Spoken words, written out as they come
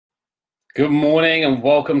Good morning and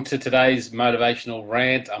welcome to today's motivational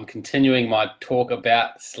rant. I'm continuing my talk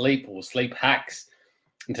about sleep or sleep hacks.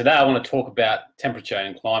 And today I want to talk about temperature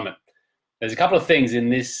and climate. There's a couple of things in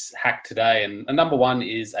this hack today, and number one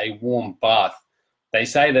is a warm bath. They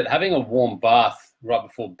say that having a warm bath right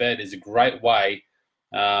before bed is a great way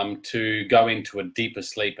to go into a deeper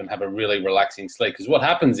sleep and have a really relaxing sleep. Because what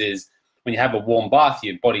happens is when you have a warm bath,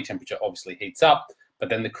 your body temperature obviously heats up, but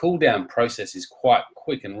then the cool down process is quite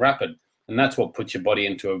quick and rapid. And that's what puts your body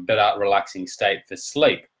into a better relaxing state for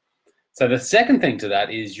sleep. So the second thing to that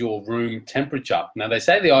is your room temperature. Now they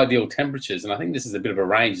say the ideal temperatures, and I think this is a bit of a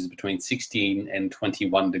range, is between 16 and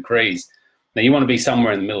 21 degrees. Now you want to be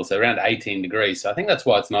somewhere in the middle, so around 18 degrees. So I think that's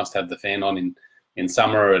why it's nice to have the fan on in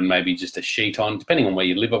summer and maybe just a sheet on, depending on where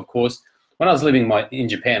you live, of course. When I was living in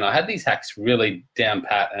Japan, I had these hacks really down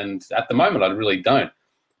pat, and at the moment I really don't.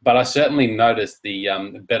 But I certainly noticed the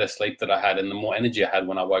better sleep that I had and the more energy I had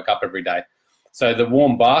when I woke up every day. So the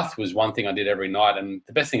warm bath was one thing I did every night. And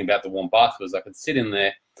the best thing about the warm bath was I could sit in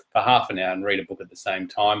there for half an hour and read a book at the same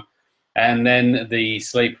time. And then the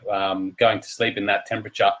sleep, going to sleep in that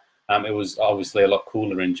temperature, it was obviously a lot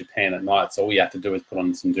cooler in Japan at night. So all you have to do is put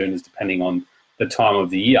on some doonas depending on the time of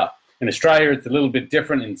the year. In Australia, it's a little bit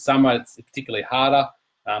different. In summer, it's particularly harder.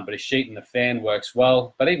 But a sheet and the fan works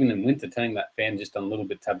well. But even in winter, turning that fan just on a little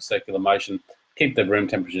bit to have circular motion, keep the room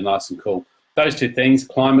temperature nice and cool. Those two things,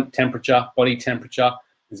 climate, temperature, body temperature,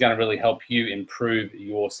 is going to really help you improve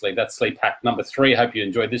your sleep. That's sleep hack number 3. I hope you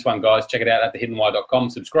enjoyed this one, guys. Check it out at thehiddenwhy.com.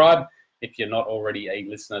 Subscribe if you're not already a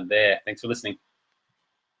listener there. Thanks for listening.